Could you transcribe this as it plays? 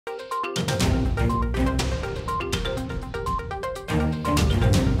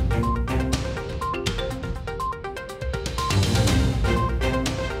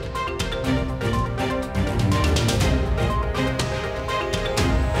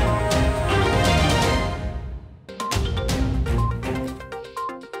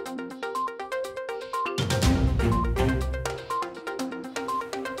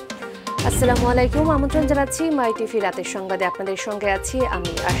আসসালামু আলাইকুম, আমন্ত্রণ জানাচ্ছি মাই টিভি রাতের সংবাদে। আপনাদের সঙ্গে আছি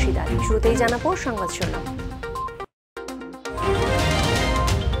আমি আশিদা। শুরুতেই জানাবো সংবাদ শিরোনাম।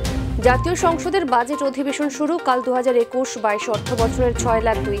 জাতীয় সংসদের বাজেট অধিবেশন শুরু। কাল 2021-22 অর্থ বছরের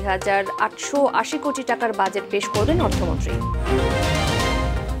 6,02,880 কোটি টাকার বাজেট পেশ করবেন অর্থমন্ত্রী।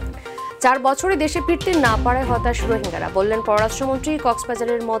 4 বছরে দেশে ফিরতে না পারায় হতাশ রোহিঙ্গারা, বললেন পররাষ্ট্রমন্ত্রী।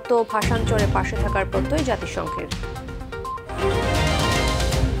 কক্সবাজারের মতো ভাষাঞ্চলে পাশে থাকার প্রত্যয় জাতিসংঘের।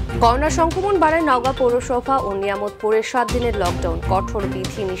 করোনা সংক্রমণ বাড়ায় নওগাঁ পৌরসভা ও নিয়ামতপুরে 7 দিনের লকডাউন। কঠোর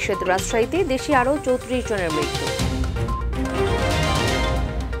বিধি নিষেধ রাজশাহীতে, দেশে আরও 34 জনের মৃত্যু।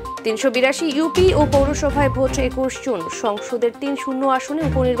 382 ইউপি ও পৌরসভায় ভোট 21 জুন। সংসদের 3 শূন্য আসনে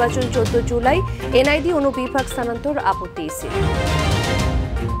উপনির্বাচন 14 জুলাই। এনআইডি অনুবিভাগ স্থানান্তর আপত্তি ইসির।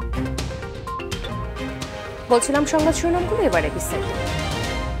 বলছিলাম সংবাদ শিরোনামগুলো, এবারে বিস্তারিত।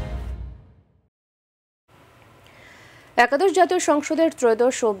 একাদশ জাতীয় সংসদের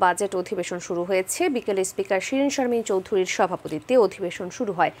ত্রয়োদশ ও বাজেট অধিবেশন শুরু হয়েছে। বিকেলে স্পিকার শিরিন শারমিন চৌধুরীর সভাপতিত্বে অধিবেশন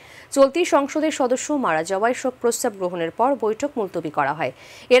শুরু হয়। চলতি সংসদের সদস্য মারা যাওয়ায় শোক প্রস্তাব গ্রহণের পর বৈঠক মুলতবি করা হয়।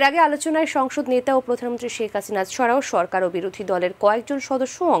 এর আগে আলোচনায় সংসদ নেতা ও প্রধানমন্ত্রী শেখ হাসিনা ছাড়াও সরকার ও বিরোধী দলের কয়েকজন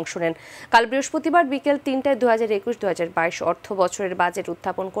সদস্য অংশ নেন। কাল বৃহস্পতিবার বিকেল 3টায় 2021-2022 অর্থ বছরের বাজেট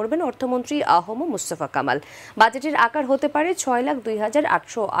উত্থাপন করবেন অর্থমন্ত্রী আহম মুস্তফা কামাল। বাজেটের আকার হতে পারে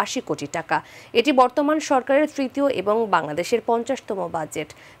 6,02,880 কোটি টাকা। এটি বর্তমান সরকারের তৃতীয় এবং বাংলাদেশের 50তম বাজেট।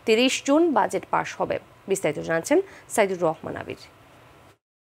 30 জুন বাজেট পাশ হবে। বিস্তারিত জানাচ্ছেন সাইদুর রহমান আবির।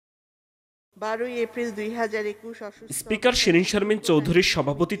 12 এপ্রিল 2021 স্পিকার শিরিন শারমিন চৌধুরীর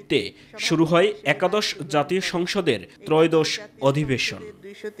সভাপতিত্বে শুরু হয় একাদশ জাতীয় সংসদের ত্রয়োদশ অধিবেশন।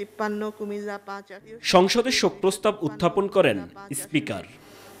 সংসদে শোক প্রস্তাব উত্থাপন করেন স্পিকার।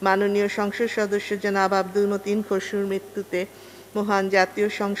 মাননীয় সংসদ সদস্য জনাব আব্দুল মতিন খসরুর মৃত্যুতে মহান জাতীয়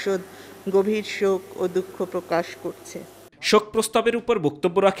সংসদ গভীর শোক ও দুঃখ প্রকাশ করছে। শোক প্রস্তাবের উপর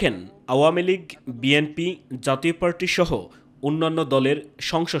বক্তব্য রাখেন আওয়ামী লীগ, বিএনপি, জাতীয় পার্টি সহ অন্যান্য দলের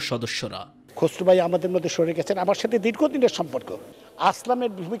সংসদ সদস্যরা। খসরু ভাই আমাদের মধ্যে সরে গেছেন, আমার সাথে দীর্ঘদিনের সম্পর্ক।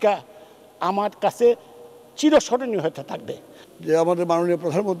 আসলামের ভূমিকা আমার কাছে চিরস্মরণীয় হতে থাকবে। যে আমাদের মাননীয়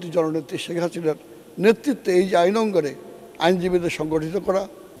প্রধানমন্ত্রী জননেত্রী শেখ হাসিনার নেতৃত্বে এই যে আইন অঙ্গনে আইনজীবীদের সংগঠিত করা।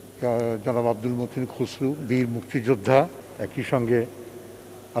 জনাব আব্দুল মতিন খসরু বীর মুক্তিযোদ্ধা, একই সঙ্গে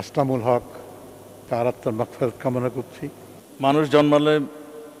আসলামুল হক, তার আত্মার মাগফিরাত কামনা করছি। মানুষ জন্মালে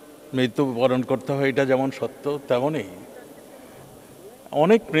মৃত্যুবরণ করতে হয়, এটা যেমন সত্য, তেমনই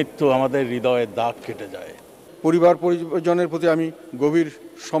অনেক মৃত্যু আমাদের হৃদয়ে দাগ কেটে যায়। পরিবার পরিজনের প্রতি আমি গভীর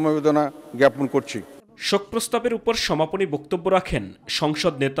সমবেদনা জ্ঞাপন করছি। শোক প্রস্তাবের উপর সমাপনী বক্তব্য রাখেন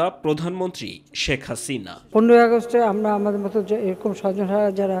সংসদ নেতা প্রধানমন্ত্রী শেখ হাসিনা। 15 আগস্টে আমরা আমাদের মতো এরকম স্বজনহারা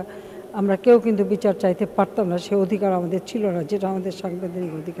যারা আমরা কেউ কিন্তু বিচার চাইতে পারতাম না, সে অধিকার আমাদের ছিল না, যেটা আমাদের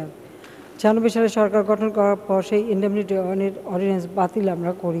সাংবিধানিক অধিকার। 96 সালে সরকার গঠন করার পর সেই ইন্ডেমনিটি অর্ডিন্যান্স বাতিল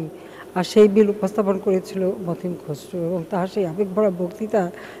আমরা করি, আর সেই বিল উপস্থাপন করেছিল মতিন খসরু, এবং তার সেই আবেগভরা বক্তৃতা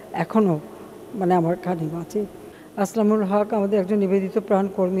এখনও আমার কানে বাঁচে। আসলামুল হক আমাদের একজন নিবেদিত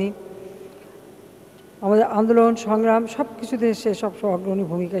প্রাণকর্মী, আমাদের আন্দোলন সংগ্রাম সব কিছুতে সে সবসময় অগ্রণী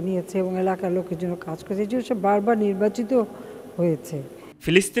ভূমিকা নিয়েছে এবং এলাকার লোকের জন্য কাজ করেছে, এই জন্য সে বারবার নির্বাচিত হয়েছে।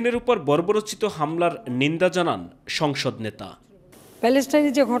 ফিলিস্তিনের উপর বর্বরোচিত হামলার নিন্দা জানান সংসদ নেতা।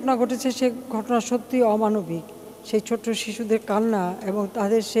 প্যালেস্টাইনে যে ঘটনা ঘটেছে সে ঘটনা সত্যি অমানবিক। সেই ছোট্ট শিশুদের কান্না এবং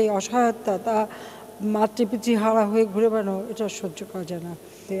তাদের সেই অসহায়তা, তা মাতৃপিতৃ হারা হয়ে ঘুরে বেড়ানো, এটা সহ্য করা যায় না।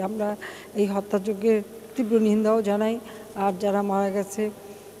 আমরা এই হত্যাযজ্ঞের তীব্র নিন্দাও জানাই, আর যারা মারা গেছে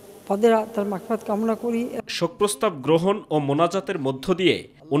তাদের আত্মার মাগফিরাত কামনা করি। শোক প্রস্তাব গ্রহণ ও মোনাজাতের মধ্য দিয়ে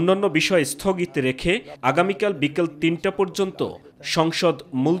অন্যান্য বিষয় স্থগিত রেখে আগামীকাল বিকেল 3টা পর্যন্ত সংসদ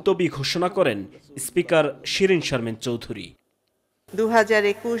মুলতবি ঘোষণা করেন স্পিকার শিরিন শারমিন চৌধুরী।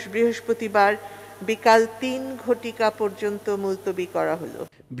 2021 বৃহস্পতিবার বিকাল 3 ঘটিকা পর্যন্ত মুলতবি করা হলো।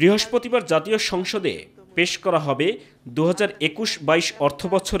 বৃহস্পতিবার জাতীয় সংসদে পেশ করা হবে 2021-22 অর্থ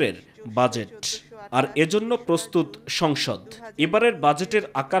বছরের বাজেট, আর এজন্য প্রস্তুত সংসদ। এবারের বাজেটের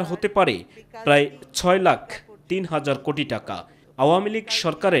আকার হতে পারে প্রায় 6,03,000 কোটি টাকা। আওয়ামী লীগ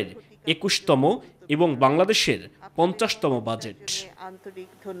সরকারের 21তম এবং বাংলাদেশের 50তম বাজেট। আন্তরিক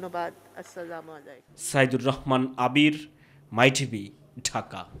ধন্যবাদ। আসসালামু আলাইকুম। সাইদুর রহমান আবির, মাইটিভি,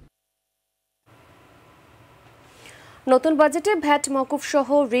 ঢাকা। নতুন বাজেটে ভ্যাট মওকুফ সহ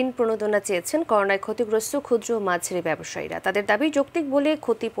ঋণ প্রণোদনা চেয়েছেন করোনায় ক্ষতিগ্রস্ত ক্ষুদ্র ও মাঝারি ব্যবসায়ীরা। তাদের দাবি, যৌক্তিক বলে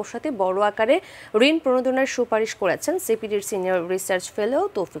ক্ষতি পোষাতে বড় আকারে ঋণ প্রণোদনার সুপারিশ করেছেন সিপিডির senior research fellow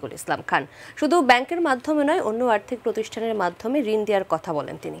Taufiqul Islam Khan. শুধু ব্যাংকের মাধ্যমে নয়, অন্য আর্থিক প্রতিষ্ঠানের মাধ্যমে ঋণ দেওয়ার কথা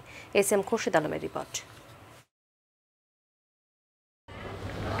বলেন তিনি। এসএম খোরশেদ আলমের রিপোর্ট।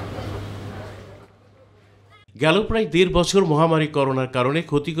 গেল প্রায় 1.5 বছর মহামারী করোনার কারণে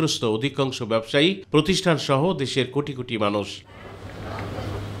ক্ষতিগ্রস্ত অধিকাংশ ব্যবসায়ী প্রতিষ্ঠান সহ দেশের কোটি কোটি মানুষ।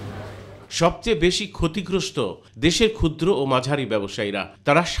 সবচেয়ে বেশি ক্ষতিগ্রস্ত দেশের ক্ষুদ্র ও মাঝারি ব্যবসায়ীরা।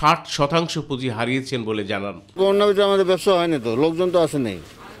 তারা 60% পুঁজি হারিয়েছেন বলে জানান। করোনার ভিতরে আমাদের ব্যবসা হয়নি, তো লোকজন তো আসে নেই,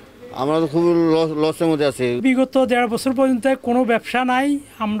 আমরা তো খুব লসের মধ্যে আছি। বিগত 1.5 বছর পর্যন্ত কোনো ব্যবসা নাই,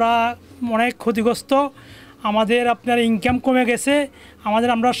 আমরা অনেক ক্ষতিগ্রস্ত। আমাদের আপনার ইনকাম কমে গেছে,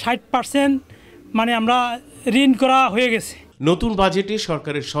 আমরা 60% মানে আমরা ঋণ করা হয়ে গেছে। নতুন বাজেটে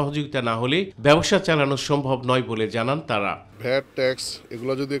সরকারের সহযোগিতা না হলে ব্যবসা চালানো সম্ভব নয় বলে জানান তারা। ভ্যাট ট্যাক্স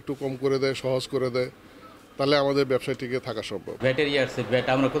এগুলো যদি একটু কম করে দেয়, সহজ করে দেয়, তাহলে আমাদের ব্যবসায় টিকে থাকা সম্ভব। ভ্যাটের ভ্যাট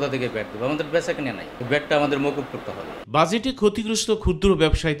আমরা কোথা থেকে ভ্যাট দেবো? আমাদের বেচা কিনে নাই, ভ্যাটটা আমাদের মকুব করতে হবে। বাজেটে ক্ষতিগ্রস্ত ক্ষুদ্র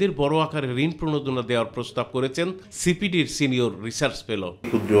ব্যবসায়ীদের বড় আকারে ঋণ প্রণোদনা দেওয়ার প্রস্তাব করেছেন সিপিডির সিনিয়র রিসার্চ ফেলো।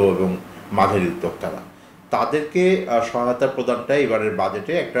 ক্ষুদ্র এবং মাঝারি উদ্যোক্তারা, তাদেরকে সহায়তা প্রদানটা এবারের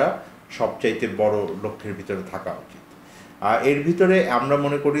বাজেটে একটা সবচাইতে বড় লক্ষ্যের ভিতরে থাকা উচিত। এর ভিতরে আমরা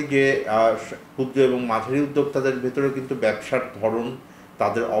মনে করি যে ক্ষুদ্র এবং মাঝারি উদ্যোক্তাদের ভিতরে কিন্তু ব্যবসার ধরন,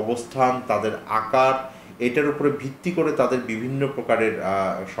 তাদের অবস্থান, তাদের আকার, এটার উপরে ভিত্তি করে তাদের বিভিন্ন প্রকারের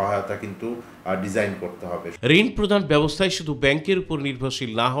সহায়তা কিন্তু ডিজাইন করতে হবে। ঋণ প্রদান ব্যবস্থায় শুধু ব্যাংকের উপর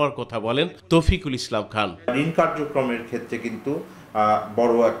নির্ভরশীল না হওয়ার কথা বলেন তৌফিকুল ইসলাম খান। ঋণ কার্যক্রমের ক্ষেত্রে কিন্তু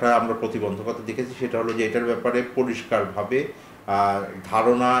বড় একটা আমরা প্রতিবন্ধকতা দেখেছি, সেটা হলো যে এটার ব্যাপারে পরিষ্কারভাবে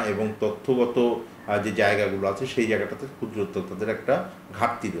ধারণা এবং তথ্যগত যে জায়গাগুলো আছে সেই জায়গাটাতে ক্ষুদ্র উদ্যোক্তাদের একটা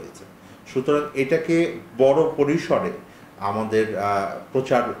ঘাটতি রয়েছে। সুতরাং এটাকে বড় পরিসরে আমাদের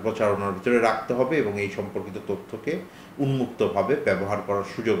প্রচারণার ভিতরে রাখতে হবে এবং এই সম্পর্কিত তথ্যকে উন্মুক্তভাবে ব্যবহার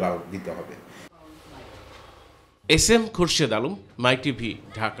করার সুযোগ আরো দিতে হবে। SM Khurshed Alam, myTv,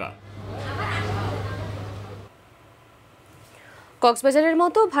 Dhaka. কক্সবাজারের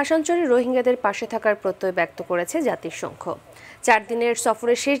মতো ভাষাঞ্চলে রোহিঙ্গাদের পাশে থাকার প্রত্যয় ব্যক্ত করেছে জাতিসংঘ। 4 দিনের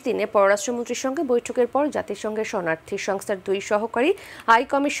সফরের শেষ দিনে পররাষ্ট্রমন্ত্রীর সঙ্গে বৈঠকের পর জাতিসংঘের শরণার্থী সংস্থার 2 সহকারী হাই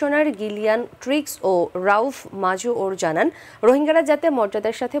কমিশনার গিলিয়ান ট্রিক্স ও রাউফ মাজু-ওর জানান, রোহিঙ্গারা যাতে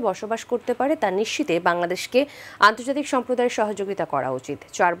মর্যাদার সাথে বসবাস করতে পারে তা নিশ্চিতে বাংলাদেশকে আন্তর্জাতিক সম্প্রদায়ের সহযোগিতা করা উচিত।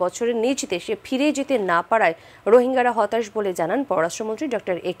 4 বছরের নিজ দেশে ফিরে যেতে না পারায় রোহিঙ্গারা হতাশ বলে জানান পররাষ্ট্রমন্ত্রী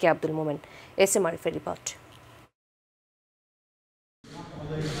doctor AK Abdul Momen. SM আরিফের রিপোর্ট।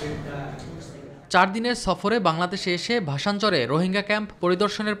 4 দিনের সফরে বাংলাদেশে এসে ভাষাঞ্চরে রোহিঙ্গা ক্যাম্প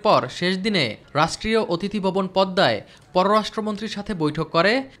পরিদর্শনের পর শেষ দিনে রাষ্ট্রীয় অতিথি ভবন পদ্মায় পররাষ্ট্রমন্ত্রীর সাথে বৈঠক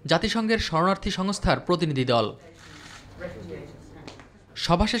করে জাতিসংঘের শরণার্থী সংস্থার প্রতিনিধি দল।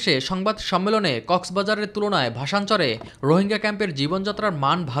 সভা শেষে সংবাদ সম্মেলনে কক্সবাজারের তুলনায় ভাষাঞ্চরে রোহিঙ্গা ক্যাম্পের জীবনযাত্রার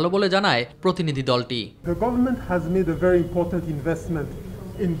মান ভালো বলে জানায় প্রতিনিধি দলটি। The government has made a very important investment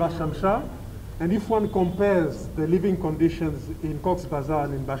in Bashamshah, and if one compares the living conditions in Cox's Bazar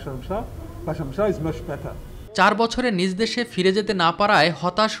and in Bashamshah is much better. 4 বছরে নিজ দেশে ফিরে যেতে না পারায়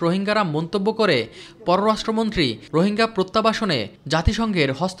হতাশ রোহিঙ্গারা মন্তব্য করে পররাষ্ট্রমন্ত্রী রোহিঙ্গা প্রত্যাবাসনে জাতিসংঘের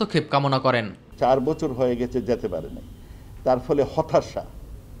হস্তক্ষেপ কামনা করেন। 4 বছর হয়ে গেছে, যেতে পারেনি, তার ফলে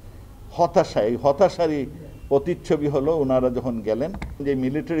এই হতাশারই প্রতিচ্ছবি হলো ওনারা যখন গেলেন। যে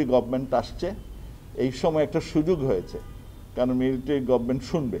মিলিটারি গভর্নমেন্ট আসছে, এই সময় একটা সুযোগ হয়েছে, কারণ মিলিটারি গভর্নমেন্ট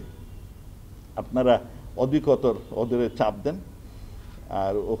শুনবে। আপনারা অধিকতর ওদের চাপ দেন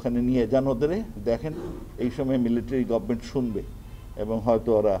আর ওখানে নিয়ে যান ওদের, দেখেন এই সময় মিলিটারি গভর্নমেন্ট শুনবে এবং হয়তো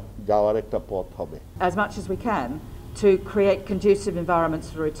ওরা যাওয়ার একটা পথ হবে। As much as we can to create conducive environments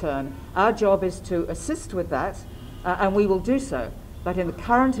for return. Our job is to assist with that and we will do so, but in the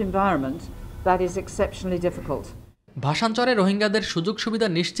current environment that is exceptionally difficult. ভাষাঞ্চরে রোহিঙ্গাদের সুযোগ সুবিধা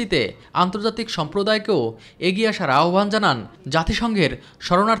নিশ্চিতে আন্তর্জাতিক সম্প্রদায়কেও এগিয়ে আসার আহ্বান জানান জাতিসংঘের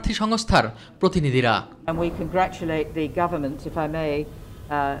শরণার্থী সংস্থার প্রতিনিধিরা। And we congratulate the government, if I may,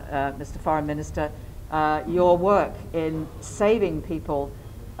 Mr. Foreign Minister, your work in saving people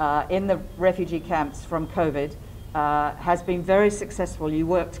in the refugee camps from COVID has been very successful. You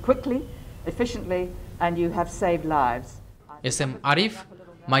worked quickly, efficiently, and you have saved lives. SM Arif,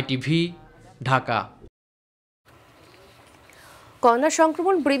 myTv, Dhaka. Corona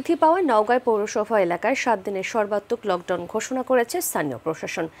সংক্রমণ বৃদ্ধি পাওয়ায় নওগাঁ পৌরসভা এলাকায় 7 দিনের সর্বাত্মক lockdown ঘোষণা করেছে স্থানীয়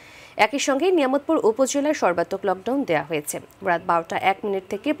প্রশাসন। একই সঙ্গে নিয়ামতপুর উপজেলায় সর্বাত্মক লকডাউন দেওয়া হয়েছে। রাত 12টা 1 মিনিট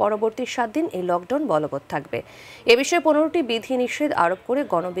থেকে পরবর্তী 7 দিন এই লকডাউন বলবৎ থাকবে। এ বিষয়ে 15টি বিধিনিষেধ আরোপ করে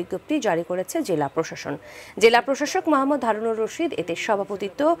গণবিজ্ঞপ্তি জারি করেছে জেলা প্রশাসন। জেলা প্রশাসক মোহাম্মদ হারুনুর রশিদ এতে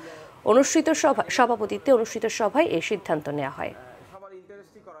সভাপতিত্বে অনুষ্ঠিত সভায় এই সিদ্ধান্ত নেওয়া হয়।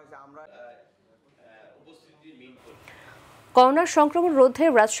 করোনার সংক্রমণ রোধে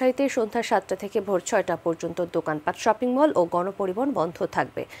রাজশাহীতে সন্ধ্যা 7টা থেকে ভোর 6টা পর্যন্ত দোকানপাট, শপিং মল ও গণপরিবহন বন্ধ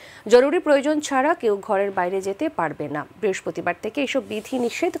থাকবে। জরুরি প্রয়োজন ছাড়া কেউ ঘরের বাইরে যেতে পারবে না। বৃহস্পতিবার থেকে এসব বিধি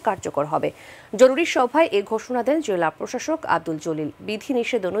নিষেধ কার্যকর হবে। জরুরি সভায় এ ঘোষণা দেন জেলা প্রশাসক আব্দুল জলিল। বিধি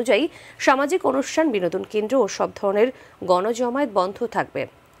নিষেধ অনুযায়ী সামাজিক অনুষ্ঠান, বিনোদন কেন্দ্র ও সব ধরনের গণজমায়েত বন্ধ থাকবে।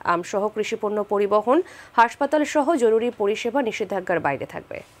 আমসহ কৃষিপণ্য পরিবহন, হাসপাতাল সহ জরুরি পরিষেবা নিষেধাজ্ঞার বাইরে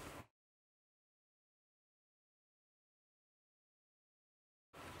থাকবে।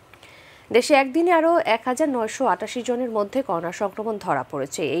 দেশে একদিনে আরও 1988 জনের মধ্যে করোনা সংক্রমণ ধরা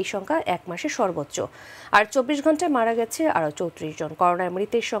পড়েছে। এই সংখ্যা এক মাসে সর্বোচ্চ। আর 24 ঘন্টায় মারা গেছে আরও 34 জন। করোনায়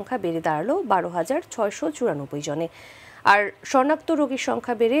মৃতের সংখ্যা বেড়ে দাঁড়ালো 12,694 জনে। আর শনাক্ত রোগীর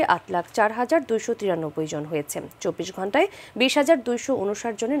সংখ্যা বেড়ে 8,04,293 জন হয়েছে। 24 ঘন্টায়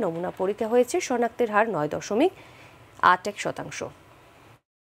 20,259 জনের নমুনা পরীক্ষা হয়েছে। শনাক্তের হার 9.81%।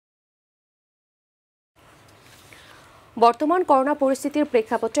 বর্তমান করোনা পরিস্থিতির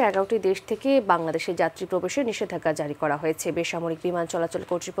প্রেক্ষাপটে 11টি দেশ থেকে বাংলাদেশে যাত্রী প্রবেশে নিষেধাজ্ঞা জারি করা হয়েছে। বেসামরিক বিমান চলাচল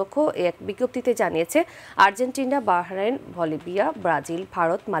কর্তৃপক্ষ এক বিজ্ঞপ্তিতে জানিয়েছে, Argentina, Bahrain, Bolivia, Brazil,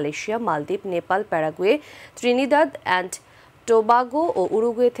 Bharat, Malaysia, মালদ্বীপ, Nepal, Paraguay, Trinidad and Tobago O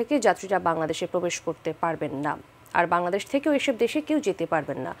Uruguay থেকে যাত্রীরা বাংলাদেশে প্রবেশ করতে পারবেন না। আর বাংলাদেশ থেকেও এসব দেশে কেউ যেতে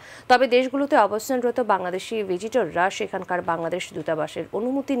পারবেন না। তবে দেশগুলোতে অবস্থানরত বাংলাদেশি ভিজিটররা সেখানকার বাংলাদেশ দূতাবাসের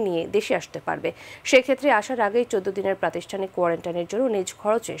অনুমতি নিয়ে দেশে আসতে পারবে। সেক্ষেত্রে আসার আগেই 14 দিনের প্রাতিষ্ঠানিক কোয়ারেন্টাইনের জন্য নিজ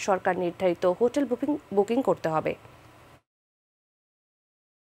খরচে সরকার নির্ধারিত হোটেল বুকিং করতে হবে।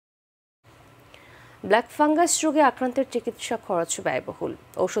 ব্ল্যাক ফাঙ্গাস রোগে আক্রান্তের চিকিৎসা খরচ ব্যয়বহুল।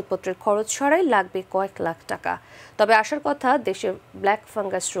 ওষুধপত্রের খরচ ছাড়াই লাগবে কয়েক লাখ টাকা। তবে আসার কথা, দেশে ব্ল্যাক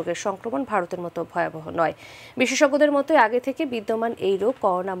ফাঙ্গাস রোগের সংক্রমণ ভারতের মতো ভয়াবহ নয়। বিশেষজ্ঞদের মতে আগে থেকে বিদ্যমান এই রোগ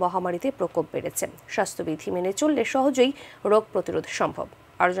করোনা মহামারীতে প্রকোপ বেড়েছে। স্বাস্থ্যবিধি মেনে চললে সহজেই রোগ প্রতিরোধ সম্ভব।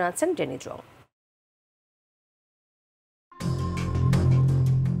 আরও জানাচ্ছেন ডেনি রং।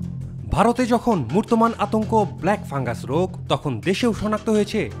 ভারতে যখন মূর্তমান আতঙ্ক ব্ল্যাক ফাঙ্গাস রোগ, তখন দেশেও শনাক্ত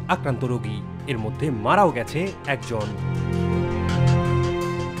হয়েছে আক্রান্ত রোগী। এর মধ্যে মারাও গেছে একজন।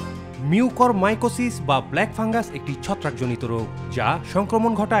 মিউকরমাইকোসিস বা ব্ল্যাক ফাঙ্গাস একটি ছত্রাকজনিত রোগ, যা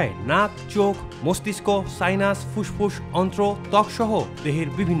সংক্রমণ ঘটায় নাক, চোখ, মস্তিষ্ক, সাইনাস, ফুসফুস, অন্ত্র, ত্বকসহ দেহের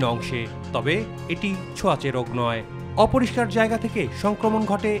বিভিন্ন অংশে। তবে এটি ছোঁয়াচে রোগ নয়। অপরিষ্কার জায়গা থেকে সংক্রমণ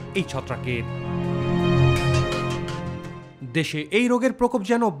ঘটে এই ছত্রাকের। দেশে এই রোগের প্রকোপ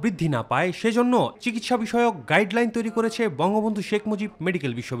যেন বৃদ্ধি না পায়, সেজন্য চিকিৎসা বিষয়ক গাইডলাইন তৈরি করেছে বঙ্গবন্ধু শেখ মুজিব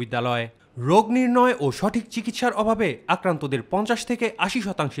মেডিকেল বিশ্ববিদ্যালয়। রোগ নির্ণয় ও সঠিক চিকিৎসার অভাবে আক্রান্তদের 50 থেকে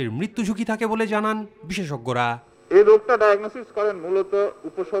 80% মৃত্যু ঝুঁকি থাকে বলে জানান বিশেষজ্ঞরা। এই রোগটা ডায়াগনোসিস করেন মূলত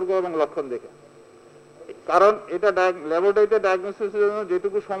উপসর্গ এবং লক্ষণ দেখে, কারণ এটা ল্যাবরেটরিতে ডায়াগনোসিসের জন্য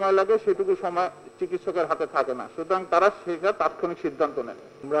যেটুকু সময় লাগে সেটুকু সময় চিকিৎসকের হাতে থাকে না, সুতরাং তারা সেটা তাৎক্ষণিক সিদ্ধান্ত নেন।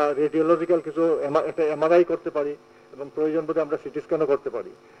 আমরা রেডিওলজিক্যাল কিছু একটা এমআরআই করতে পারি এবং প্রয়োজন বোধে আমরা সিটি স্ক্যানও করতে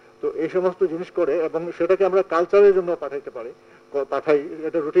পারি। তো এই সমস্ত জিনিস করে এবং সেটাকে আমরা কালচারের জন্য পাঠাই,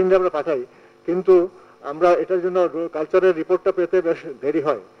 এটা রুটিনলি আমরা পাঠাই, কিন্তু আমরা এটার জন্য কালচারের রিপোর্টটা পেতে বেশ দেরি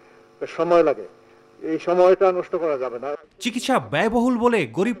হয়, বেশ সময় লাগে। এই সময়টা নষ্ট করা যাবে না। চিকিৎসা ব্যয়বহুল বলে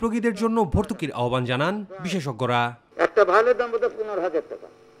গরিব রোগীদের জন্য ভর্তুকির আহ্বান জানান বিশেষজ্ঞরা। একটা ভাইলের দাম বোধ 15,000 টাকা,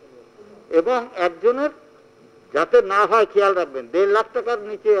 এবং একজনের যাতে না হয় খেয়াল রাখবেন 1.5 লাখ টাকার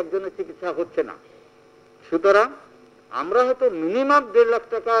নিচে একজনের চিকিৎসা হচ্ছে না। সুতরাং আমরা হয়তো মিনিমাম 1.5 লাখ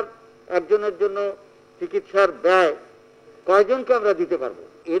টাকার একজনের জন্য চিকিৎসার ব্যয় কয়জনকে আমরা দিতে পারবো,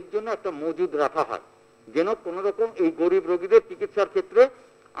 এর জন্য একটা মজুদ রাখা হয়, যেন কোন রকম এই গরিব রোগীদের চিকিৎসার ক্ষেত্রে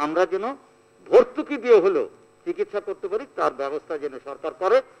আমরা যেন ভর্তুকি দিয়ে হলেও চিকিৎসা করতে পারি, তার ব্যবস্থা যেন সরকার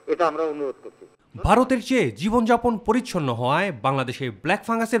করে, এটা আমরা অনুরোধ করছি। ভারতের চেয়ে জীবনযাপন পরিচ্ছন্ন হওয়ায় বাংলাদেশে ব্ল্যাক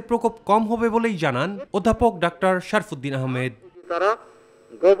ফাঙ্গাসের প্রকোপ কম হবে বলেই জানান অধ্যাপক ডাক্তার শরফুদ্দিন আহমেদ। তারা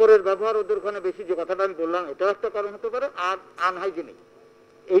গোবরের ব্যবহার ওদের ওখানে বেশি, যে কথাটা আমি বললাম, এটা একটা কারণ হতে পারে। আর আনহাইজেনিক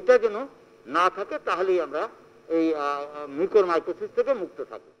এইটা যেন না থাকে, তাহলেই আমরা এই মিউকরমাইকোসিস থেকে মুক্ত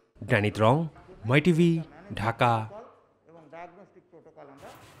থাকব। ডেনি রং, মাইটিভি, ঢাকা।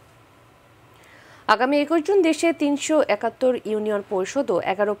 আগামী 21 জুন দেশে 371 ইউনিয়ন পরিষদ ও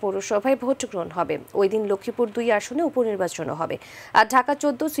 11 পৌরসভায় ভোট গ্রহণ হবে। ওই দিন লক্ষ্মীপুর 2 আসনে উপনির্বাচনও হবে। আর ঢাকা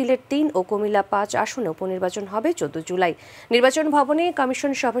 14, সিলেট 3 ও কুমিল্লা 5 আসনে উপনির্বাচন হবে 14 জুলাই। নির্বাচন ভবনে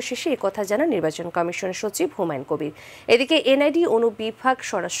কমিশন সভা শেষে একথা জানান নির্বাচন কমিশনের সচিব হুমায়ুন কবির। এদিকে এনআইডি অনুবিভাগ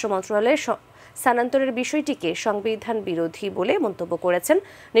স্বরাষ্ট্র মন্ত্রণালয়ের স্থানান্তরের বিষয়টিকে সংবিধান বিরোধী বলে মন্তব্য করেছেন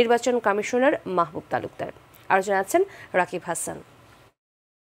নির্বাচন কমিশনার মাহবুব তালুকদার। আর জানাচ্ছেন রাকিব হাসান।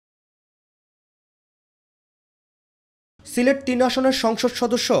 সিলেট 3 আসনের সংসদ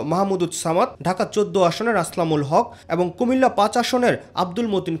সদস্য মাহমুদুজ সামাদ, ঢাকা 14 আসনের আসলামুল হক এবং কুমিল্লা 5 আসনের আব্দুল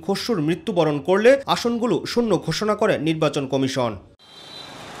মতিন খসরুর মৃত্যুবরণ করলে আসনগুলো শূন্য ঘোষণা করে নির্বাচন কমিশন।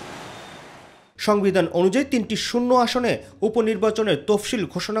 সংবিধান অনুযায়ী 3টি শূন্য আসনে উপনির্বাচনের তফসিল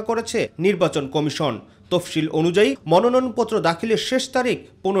ঘোষণা করেছে নির্বাচন কমিশন। তফসিল অনুযায়ী মনোনয়নপত্র দাখিলের শেষ তারিখ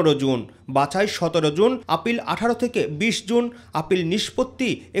 15 জুন, বাছাই 17 জুন, আপিল 18 থেকে 20 জুন, আপিল নিষ্পত্তি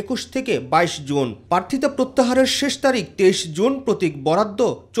 21 থেকে 22 জুন, প্রার্থিতা প্রত্যাহারের শেষ তারিখ 23 জুন, প্রতীক বরাদ্দ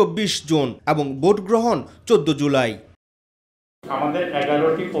 24 জুন এবং ভোট গ্রহণ 14 জুলাই। আমাদের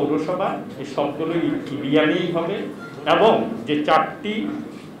 11টি পৌরসভা, এই সবগুলো ইভিএমেই হবে এবং যে 4টি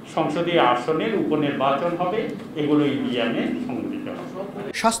সংসদীয় আসনের উপনির্বাচন হবে, এগুলো ইভিএমে সংগঠিত হবে।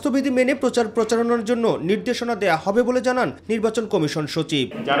 স্বাস্থ্যবিধি মেনে প্রচার প্রচারণার জন্য নির্দেশনা দেয়া হবে বলে জানান নির্বাচন কমিশন সচিব।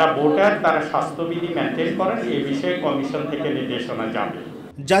 যারা ভোটার তারা স্বাস্থ্যবিধি মেনটেন করেন এই বিষয়ে কমিশন থেকে নির্দেশনা যাবে।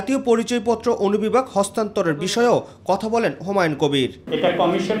 জাতীয় পরিচয়পত্র অনুবিভাগ হস্তান্তরের বিষয়েও কথা বলেন হুমায়ুন কবির। এটা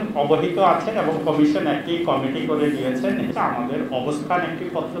কমিশন অবহিত আছেন এবং কমিশন একটি কমিটি করে দিয়েছেন আমাদের অবস্থান একটি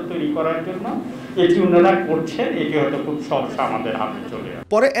পত্র তৈরি করার জন্য। এটি ওনারা করছেন, এটি হয়তো খুব সহসা আমাদের হাতে চলে আসে।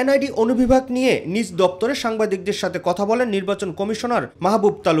 পরে এনআইডি অনুবিভাগ নিয়ে নিজ দপ্তরে সাংবাদিকদের সাথে কথা বলেন নির্বাচন কমিশনার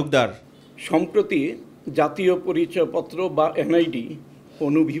মাহবুব তালুকদার। সম্প্রতি জাতীয় পরিচয়পত্র বা এনআইডি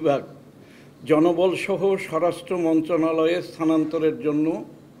অনুবিভাগ জনবল সহ স্বরাষ্ট্র মন্ত্রণালয়ে স্থানান্তরের জন্য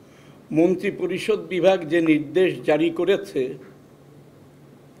মন্ত্রিপরিষদ বিভাগ যে নির্দেশ জারি করেছে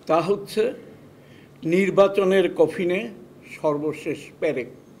তা হচ্ছে নির্বাচনের কফিনে সর্বশেষ পেরেক।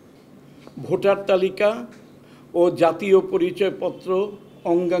 ভোটার তালিকা ও জাতীয় পরিচয়পত্র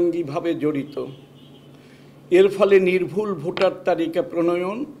অঙ্গাঙ্গিভাবে জড়িত। এর ফলে নির্ভুল ভোটার তালিকা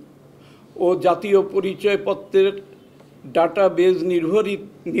প্রণয়ন ও জাতীয় পরিচয়পত্রের ডাটাবেজ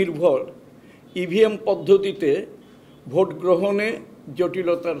নির্ভর ইভিএম পদ্ধতিতে ভোট গ্রহণে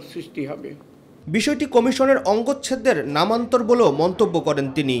জটিলতার সৃষ্টি হবে। বিষয়টি কমিশনের অঙ্গচ্ছেদের নামান্তর বলেও মন্তব্য করেন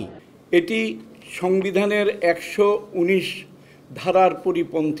তিনি। এটি সংবিধানের ১১৯ ধারার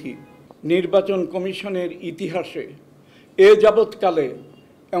পরিপন্থী। নির্বাচন কমিশনের ইতিহাসে এ যাবৎকালে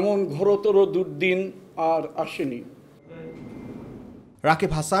এমন ঘোরতর দুর্দিন আর আসেনি।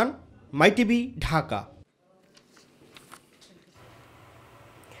 রাকিব হাসান, মাইটিভি, ঢাকা।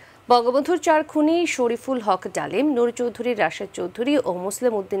 বঙ্গবন্ধুর 4 খুনি শরীফুল হক ডালিম, নূর চৌধুরী, রাশেদ চৌধুরী ও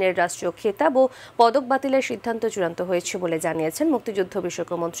মুসলিম উদ্দিনের রাষ্ট্রীয় খেতাব ও পদক বাতিলের সিদ্ধান্ত চূড়ান্ত হয়েছে বলে জানিয়েছেন মুক্তিযুদ্ধ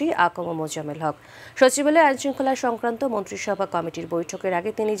বিষয়ক মন্ত্রী আকম মোজাম্মেল হক। সচিবালয়ে আইনশৃঙ্খলা সংক্রান্ত মন্ত্রিসভা কমিটির বৈঠকের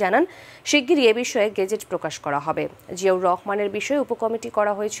আগে তিনি জানান, শিগগিরই এ বিষয়ে গেজেট প্রকাশ করা হবে। জিয়াউর রহমানের বিষয়ে উপকমিটি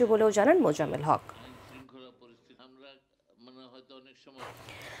করা হয়েছে বলেও জানান মোজাম্মেল হক।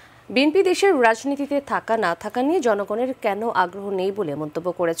 বিএনপি দেশের রাজনীতিতে থাকা না থাকা নিয়ে জনগণের কেন আগ্রহ নেই বলে মন্তব্য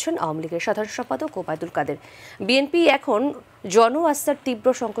করেছেন আওয়ামী লীগের সাধারণ সম্পাদক ওবায়দুল কাদের। বিএনপি এখন জন আস্থার তীব্র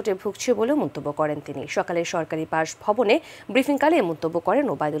সংকটে ভুগছে বলে মন্তব্য করেন তিনি। সকালে সরকারি বাসভবনে ব্রিফিংকালে মন্তব্য করেন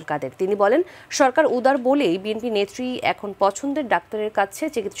ওবায়দুল কাদের। তিনি বলেন, সরকার উদার বলেই বিএনপি নেত্রী এখন পছন্দের ডাক্তারের কাছে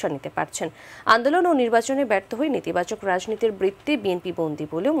চিকিৎসা নিতে পারছেন। আন্দোলন ও নির্বাচনে ব্যর্থ হয়ে নেতিবাচক রাজনীতির বৃত্তে বিএনপি বন্দী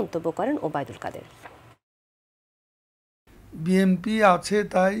বলেও মন্তব্য করেন ওবায়দুল কাদের। বিএনপি আছে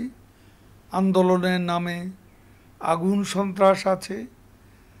তাই আন্দোলনের নামে আগুন সন্ত্রাস আছে,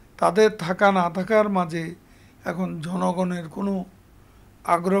 তাদের থাকা না থাকার মাঝে এখন জনগণের কোনো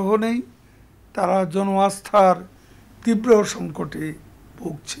আগ্রহ নেই। তারা জন আস্থার তীব্র সংকটে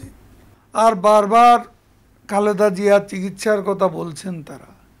ভুগছে। আর বারবার খালেদা জিয়ার চিকিৎসার কথা বলছেন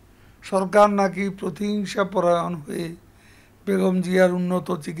তারা। সরকার নাকি প্রতিহিংসা পরায়ণ হয়ে বেগম জিয়ার উন্নত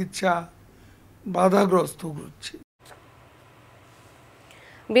চিকিৎসা বাধাগ্রস্ত করছে।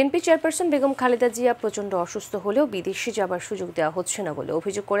 বিএনপি চেয়ারপারসন বেগম খালেদা জিয়া প্রচণ্ড অসুস্থ হলেও বিদেশে যাবার সুযোগ দেওয়া হচ্ছে না বলে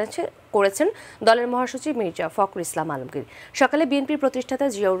অভিযোগ করেছেন দলের মহাসচিব মির্জা ফখরুল ইসলাম আলমগীর। সকালে বিএনপির প্রতিষ্ঠাতা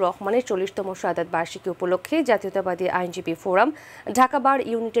জিয়াউর রহমানের 40তম শাহাদাত বার্ষিকী উপলক্ষে জাতীয়তাবাদী আইনজীবী ফোরাম ঢাকা বার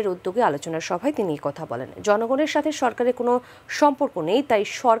ইউনিটের উদ্যোগে আলোচনা সভায় তিনি এই কথা বলেন। জনগণের সাথে সরকারের কোনো সম্পর্ক নেই, তাই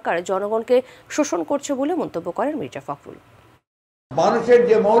সরকার জনগণকে শোষণ করছে বলে মন্তব্য করেন মির্জা ফখরুল। মানুষের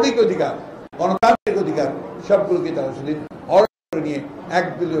যে মৌলিক অধিকার, গণতান্ত্রিক অধিকার, সবগুলোকে তারা সেদিন নিয়ে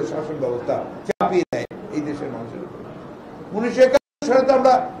একদলীয় শাসন ব্যবস্থা চাপিয়ে দেয় এই দেশের মানুষের উপর। 1951 সালে তো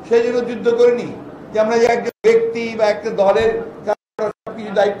আমরা সেই জন্য যুদ্ধ করিনি যে আমরা একজন ব্যক্তি বা একটা দলের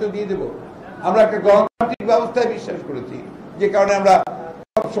সবকিছু দায়িত্ব দিয়ে দেব। আমরা একটা গণতান্ত্রিক ব্যবস্থায় বিশ্বাস করেছি, যে কারণে আমরা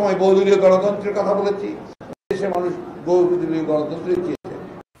সবসময় বহুদলীয় গণতন্ত্রের কথা বলেছি। দেশের মানুষ বহুদলীয় গণতন্ত্র চেয়েছে।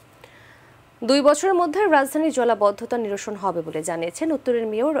 2 বছরের মধ্যে রাজধানীর জলাবদ্ধতা নিরসন হবে বলে জানিয়েছেন উত্তরের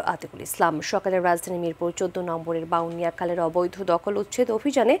মেয়র আতিকুল ইসলাম। সকালে রাজধানী মিরপুর 14 নম্বরের বাউনিয়া খালের অবৈধ দখল উচ্ছেদ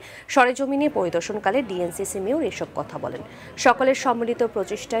অভিযানে সরেজমিনে পরিদর্শনকালে ডিএনসিসি মেয়র এসব কথা বলেন। সকলের সম্মিলিত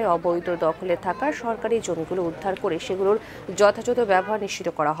প্রচেষ্টায় অবৈধ দখলে থাকা সরকারি জমিগুলো উদ্ধার করে সেগুলোর যথাযথ ব্যবহার নিশ্চিত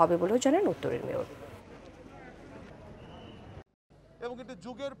করা হবে বলেও জানান উত্তরের মেয়র। এবং এটা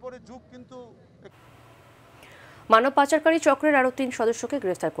যুগের পরে যুগ কিন্তু মানব পাচারকারী চক্রের আরও 3 সদস্যকে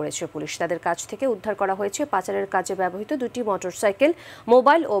গ্রেফতার করেছে পুলিশ। তাদের কাছ থেকে উদ্ধার করা হয়েছে পাচারের কাজে ব্যবহৃত 2টি মোটরসাইকেল,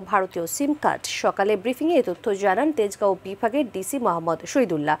 মোবাইল ও ভারতীয় সিম কার্ড। সকালে ব্রিফিংয়ে এই তথ্য জানান তেজগাঁও বিভাগের ডিসি মোহাম্মদ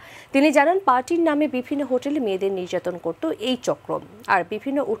শহীদুল্লাহ। তিনি জানান, পার্টির নামে বিভিন্ন হোটেলে মেয়েদের নির্যাতন করত এই চক্র, আর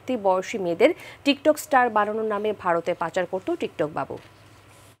বিভিন্ন উঠতি বয়সী মেয়েদের টিকটক স্টার বানানোর নামে ভারতে পাচার করত টিকটক বাবু।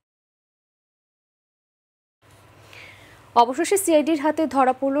 অবশেষে সিআইডির হাতে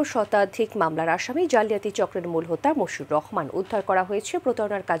ধরা পড়ল শতাধিক মামলার আসামি জালিয়াতি চক্রের মূল হোতা মশিউর রহমান। উদ্ধার করা হয়েছে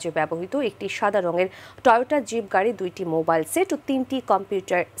প্রতারণার কাজে ব্যবহৃত একটি সাদা রঙের টয়োটা জিপ গাড়ি, 2টি মোবাইল সেট ও 3টি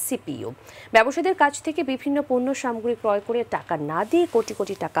কম্পিউটার সিপিইউ। ব্যবসায়ীদের কাছ থেকে বিভিন্ন পণ্য সামগ্রী ক্রয় করে টাকা না দিয়ে কোটি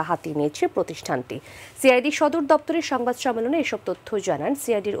কোটি টাকা হাতিয়ে নিয়েছে প্রতিষ্ঠানটি। সিআইডি সদর দপ্তরের সংবাদ সম্মেলনে এসব তথ্য জানান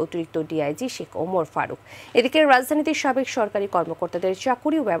সিআইডির অতিরিক্ত ডিআইজি শেখ ওমর ফারুক। এদিকে রাজধানীতে সাবেক সরকারি কর্মকর্তাদের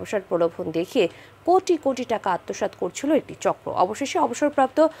চাকুরি ও ব্যবসার প্রলোভন দেখিয়ে কোটি কোটি টাকা আত্মসাৎ করছিল একটি চক্র। অবশেষে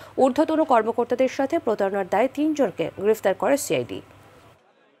অবসরপ্রাপ্ত ঊর্ধ্বতন কর্মকর্তাদের সাথে প্রতারণার দায়ে 3 জনকে গ্রেফতার করে সিআইডি।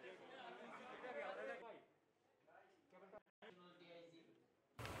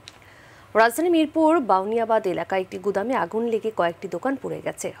 রাজধানী মিরপুর বাউনিয়াবাদ এলাকায় একটি গুদামে আগুন লেগে কয়েকটি দোকান পুড়ে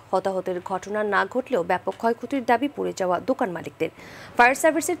গেছে। হতাহতের ঘটনা না ঘটলেও ব্যাপক ক্ষয়ক্ষতির দাবি পুড়ে যাওয়া দোকান মালিকদের। ফায়ার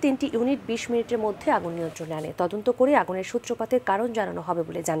সার্ভিসের 3টি ইউনিট 20 মিনিটের মধ্যে আগুন নিয়ন্ত্রণে আনে। তদন্ত করে আগুনের সূত্রপাতের কারণ জানানো হবে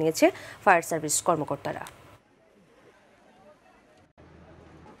বলে জানিয়েছে ফায়ার সার্ভিস কর্মকর্তারা।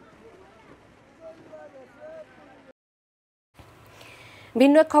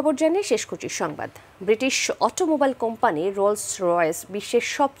 ভিন্ন এক খবর জানিয়ে শেষ করছি সংবাদ। British automobile company Rolls Royce বিশ্বের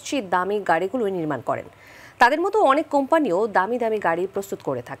সবচেয়ে দামি গাড়িগুলো নির্মাণ করেন। তাদের মতো অনেক কোম্পানিও দামি দামি গাড়ি প্রস্তুত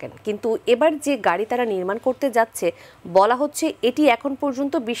করে থাকেন, কিন্তু এবার যে গাড়ি তারা নির্মাণ করতে যাচ্ছে বলা হচ্ছে এটি এখন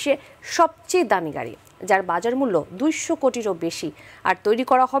পর্যন্ত বিশ্বের সবচেয়ে দামি গাড়ি, যার বাজার মূল্য 200 কোটিরও বেশি, আর তৈরি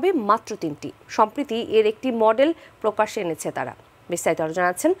করা হবে মাত্র 3টি। সম্প্রতি এর একটি মডেল প্রকাশ্যে এনেছে তারা। বিস্তারিত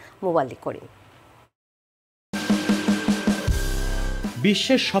জানাচ্ছেন মোবাল্লিক করিম।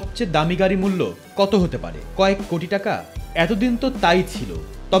 বিশ্বের সবচেয়ে দামি গাড়ি মূল্য কত হতে পারে? কয়েক কোটি টাকা? এতদিন তো তাই ছিল,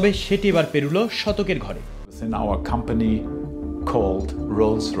 তবে সেটি এবার পেরুল শতকের ঘরে।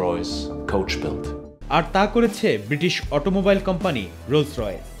 আর তা করেছে British automobile company Rolls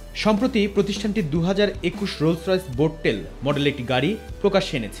Royce. সম্প্রতি প্রতিষ্ঠানটি 2021 রোলস রয়েস বোর্টেল মডেল একটি গাড়ি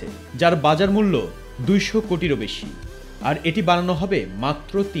প্রকাশ্যে এনেছে, যার বাজার মূল্য 200 কোটিরও বেশি, আর এটি বানানো হবে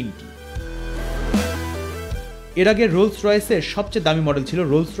মাত্র 3টি। এর আগে রোলস রয়েসের সবচেয়ে দামি মডেল ছিল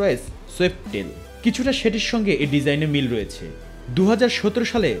রোলস রয়েস সুইফটেল। কিছুটা সেটির সঙ্গে এই ডিজাইনে মিল রয়েছে। 2017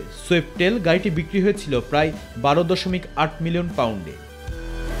 সালে সুইফটেল গাড়িটি বিক্রি হয়েছিল প্রায় 12.8 মিলিয়ন পাউন্ডে।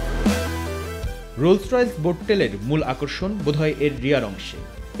 রোলস রয়েস বোটটেলের মূল আকর্ষণ বোধহয় এর রিয়ার অংশে।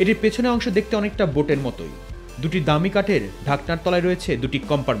 এটির পেছনের অংশ দেখতে অনেকটা বোটের মতোই। দুটি দামি কাঠের ঢাকনার তলায় রয়েছে দুটি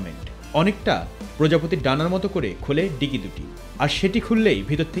কম্পার্টমেন্ট, অনেকটা প্রজাপতির ডানার মতো করে খোলে ডিকি দুটি, আর সেটি খুললেই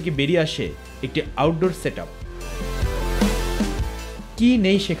ভিতর থেকে বেরিয়ে আসে একটি আউটডোর সেটআপ। কি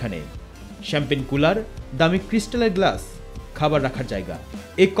নেই সেখানে? শ্যাম্পেন কুলার, দামি ক্রিস্টালের গ্লাস, খাবার রাখার জায়গা।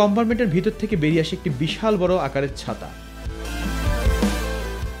 এই কম্পার্টমেন্টের ভিতর থেকে বেরিয়ে আসে একটি বিশাল বড় আকারের ছাতা,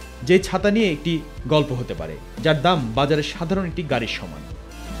 যে ছাতা নিয়ে একটি গল্প হতে পারে, যার দাম বাজারে সাধারণ একটি গাড়ির সমান।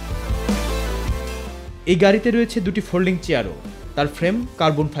 এই গাড়িতে রয়েছে দুটি ফোল্ডিং চেয়ারও, তার ফ্রেম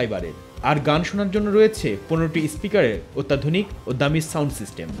কার্বন ফাইবারের, আর গান শোনার জন্য রয়েছে 15টি স্পিকারের অত্যাধুনিক ও দামি সাউন্ড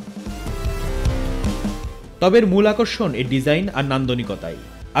সিস্টেম। তবে এর মূল আকর্ষণ এই ডিজাইন আর নান্দনিকতাই।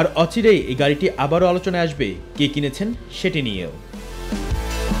 আর অচিরেই এই গাড়িটি আবারও আলোচনায় আসবে কে কিনেছেন সেটি নিয়েও।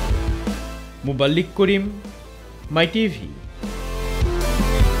 মুবাল্লিক করিম, মাই টিভি।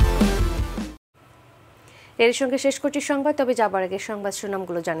 এর সঙ্গে শেষ করছি সংবাদ, তবে যাবার আগে সংবাদ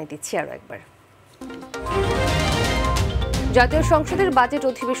শিরোনামগুলো জানিয়ে দিচ্ছি আরও একবার। জাতীয় সংসদের বাজেট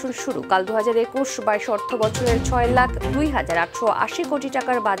অধিবেশন শুরু। কাল 2021-22 অর্থ বছরের 6,02,880 কোটি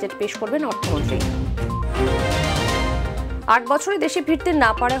টাকার বাজেট পেশ করবেন অর্থমন্ত্রী। 8 বছরে দেশে ফিরতে না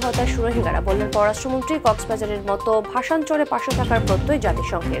পারায় হতাশ রোহিঙ্গারা, বললেন পররাষ্ট্রমন্ত্রী। কক্সবাজারের মতো ভাষাঞ্চলে পাশে থাকার প্রত্যয়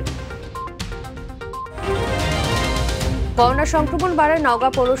জাতিসংঘের। করোনা সংক্রমণ বাড়ায়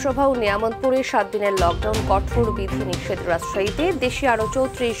নওগাঁ পৌরসভা ও নিয়ামতপুরে 7 দিনের লকডাউন, কঠোর বিধি নিষেধ রাজশাহীতে। দেশে আরও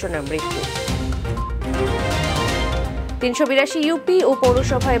 34 জনের মৃত্যু। 382 ইউপি ও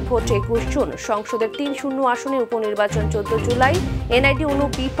পৌরসভায় ভোট 21 জুন। সংসদের 3 আসনে উপনির্বাচন 14 জুলাই। এনআইডি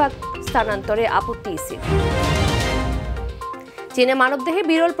বিভাগ স্থানান্তরে আপত্তি ইসির। চীনে মানবদেহে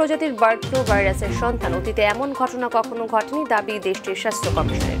বিরল প্রজাতির বার্ড ফ্লু ভাইরাসের সন্ধান। অতীতে এমন ঘটনা কখনো ঘটেনি, দাবি দেশটির স্বাস্থ্য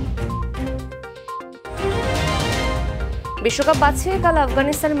কমিশনের। বিশ্বকাপ বাছছে কাল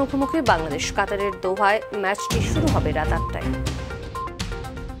আফগানিস্তানের মুখোমুখি বাংলাদেশ। কাতারের দোহায় ম্যাচটি শুরু হবে রাত 8টায়।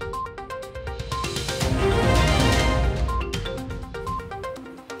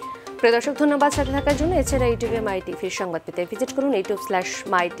 প্রিয় দর্শক, ধন্যবাদ সাথে থাকার জন্য। এছাড়া ইউটিউবে মাই টিভির সংবাদ পেতে ভিজিট করুন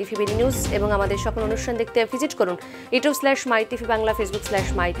youtube/mytvbd নিউজ, এবং আমাদের সকল অনুষ্ঠান দেখতে ভিজিট করুন youtube/mytv Bangla,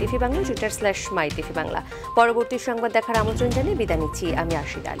 facebook/mytv Bangla, twitter/mytv Bangla. পরবর্তী সংবাদ দেখার আমন্ত্রণ জানিয়ে বিদায় নিচ্ছি আমি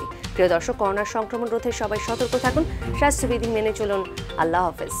আশিদ আলী। প্রিয় দর্শক, করোনার সংক্রমণ রোধে সবাই সতর্ক থাকুন, স্বাস্থ্যবিধি মেনে চলুন। আল্লাহ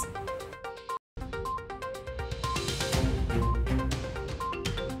হাফেজ।